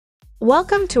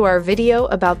Welcome to our video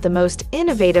about the most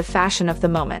innovative fashion of the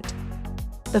moment.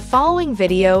 The following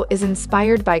video is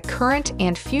inspired by current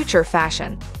and future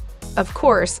fashion. Of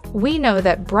course, we know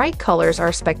that bright colors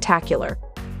are spectacular,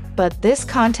 but this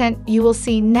content you will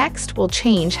see next will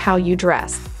change how you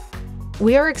dress.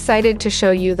 We are excited to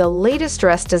show you the latest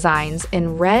dress designs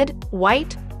in red,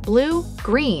 white, blue,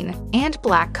 green, and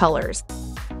black colors.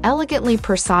 Elegantly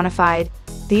personified,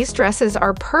 these dresses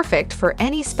are perfect for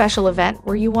any special event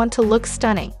where you want to look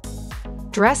stunning.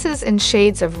 Dresses in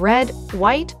shades of red,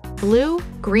 white, blue,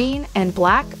 green, and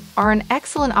black are an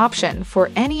excellent option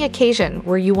for any occasion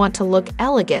where you want to look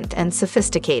elegant and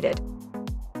sophisticated.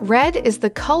 Red is the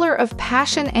color of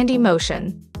passion and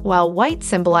emotion, while white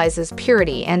symbolizes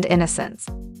purity and innocence.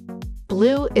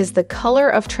 Blue is the color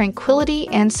of tranquility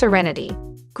and serenity.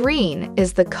 Green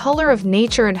is the color of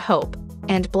nature and hope,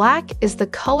 and black is the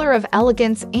color of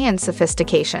elegance and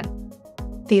sophistication.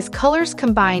 These colors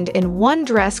combined in one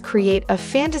dress create a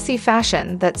fantasy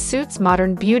fashion that suits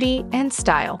modern beauty and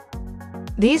style.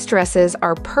 These dresses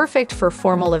are perfect for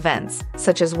formal events,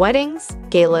 such as weddings,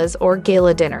 galas, or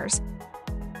gala dinners.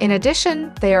 In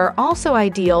addition, they are also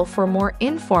ideal for more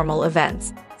informal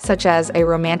events, such as a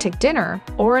romantic dinner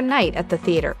or a night at the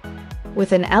theater.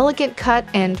 With an elegant cut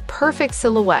and perfect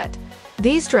silhouette,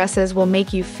 these dresses will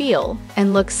make you feel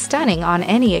and look stunning on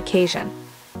any occasion.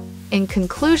 In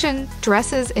conclusion,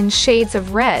 dresses in shades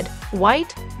of red,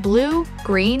 white, blue,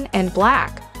 green, and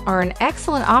black are an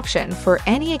excellent option for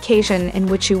any occasion in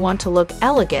which you want to look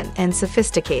elegant and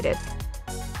sophisticated.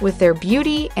 With their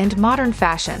beauty and modern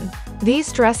fashion,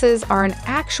 these dresses are an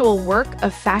actual work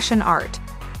of fashion art.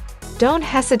 Don't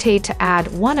hesitate to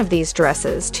add one of these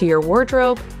dresses to your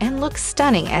wardrobe and look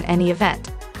stunning at any event.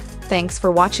 Thanks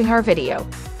for watching our video.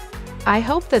 I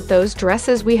hope that those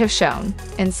dresses we have shown,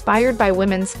 inspired by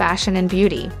women's fashion and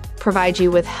beauty, provide you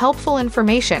with helpful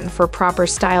information for proper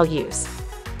style use.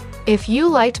 If you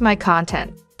liked my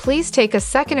content, please take a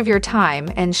second of your time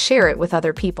and share it with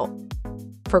other people.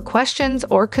 For questions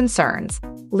or concerns,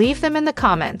 leave them in the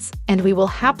comments and we will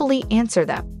happily answer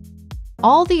them.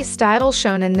 All these styles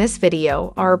shown in this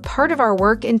video are part of our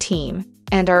work and team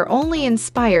and are only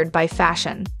inspired by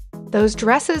fashion. Those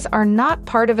dresses are not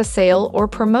part of a sale or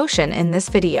promotion in this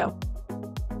video.